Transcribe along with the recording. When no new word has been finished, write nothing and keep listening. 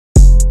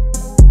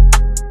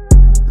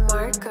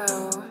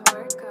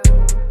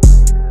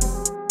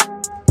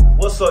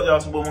What's up, y'all?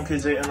 It's your boy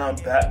KJ, and I'm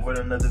back with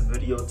another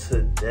video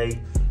today.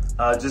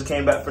 Just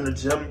came back from the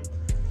gym,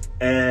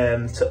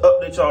 and to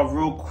update y'all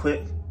real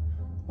quick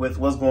with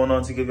what's going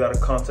on, to give y'all the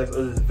context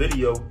of this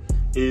video,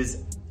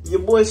 is your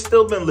boy's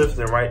still been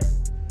lifting, right?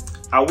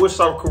 I wish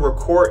I could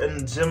record in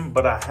the gym,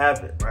 but I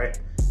haven't, right?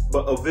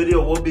 But a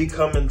video will be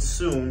coming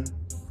soon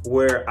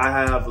where I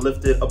have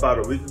lifted about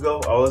a week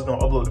ago. I was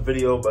gonna upload the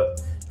video, but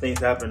things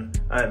happen.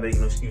 I ain't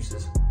making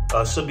excuses.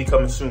 Should be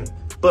coming soon.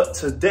 But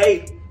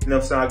today, you know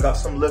what I'm saying, I got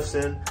some lifts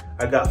in.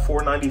 I got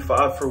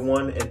 495 for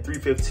one and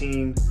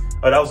 315.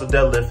 That was a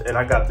deadlift, and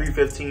I got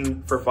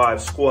 315 for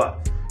 5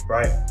 squat,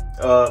 right?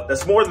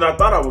 That's more than I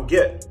thought I would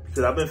get,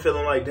 because I've been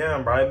feeling like,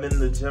 damn, bro, I've been in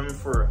the gym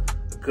for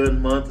a good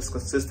month, as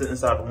consistent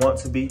as I want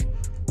to be.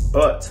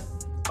 But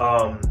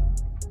I'm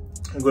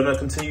gonna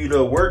continue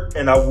to work,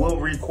 and I will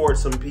record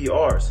some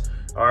PRs,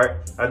 all right?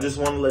 I just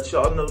wanna let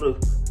y'all know to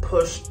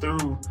push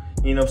through,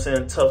 you know what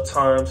I'm saying, tough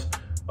times,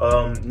 you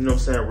know what I'm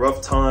saying,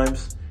 rough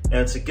times,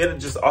 and to get it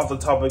just off the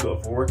topic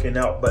of working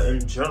out, but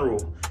in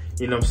general,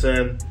 you know what I'm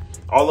saying,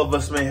 all of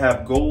us may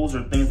have goals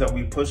or things that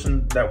we're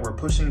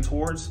pushing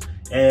towards,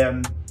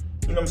 and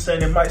you know what I'm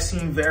saying, it might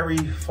seem very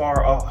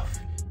far off,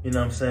 you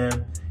know what I'm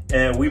saying,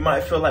 and we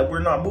might feel like we're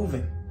not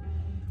moving.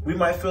 We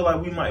might feel like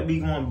we might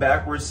be going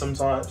backwards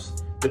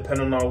sometimes,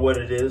 depending on what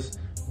it is,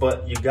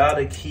 but you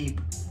gotta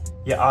keep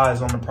your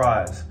eyes on the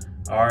prize,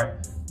 all right?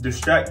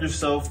 Distract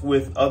yourself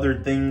with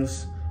other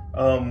things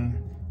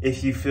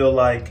if you feel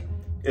like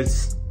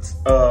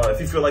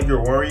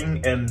you're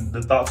worrying and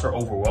the thoughts are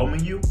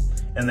overwhelming you,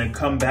 and then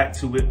come back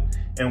to it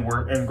and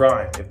work and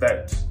grind. If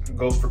that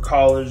goes for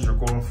college, you're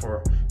going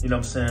for, you know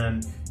what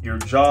I'm saying, your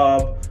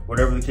job,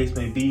 whatever the case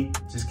may be,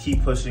 just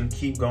keep pushing,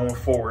 keep going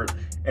forward,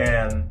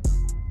 and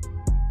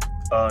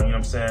you know what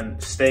I'm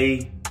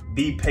saying,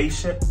 be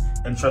patient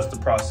and trust the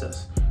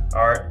process,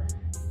 all right?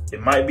 It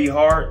might be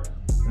hard,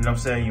 you know what I'm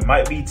saying, you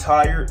might be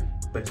tired,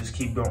 but just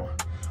keep going.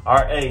 All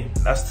right, hey,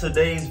 that's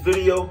today's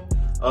video.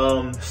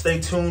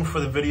 Stay tuned for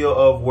the video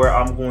of where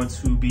I'm going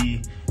to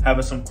be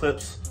having some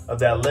clips of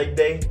that leg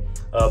day.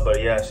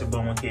 But yeah, it's your boy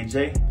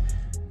KJ.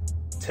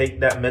 Take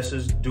that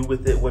message, do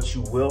with it what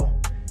you will,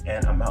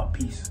 and I'm out.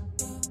 Peace.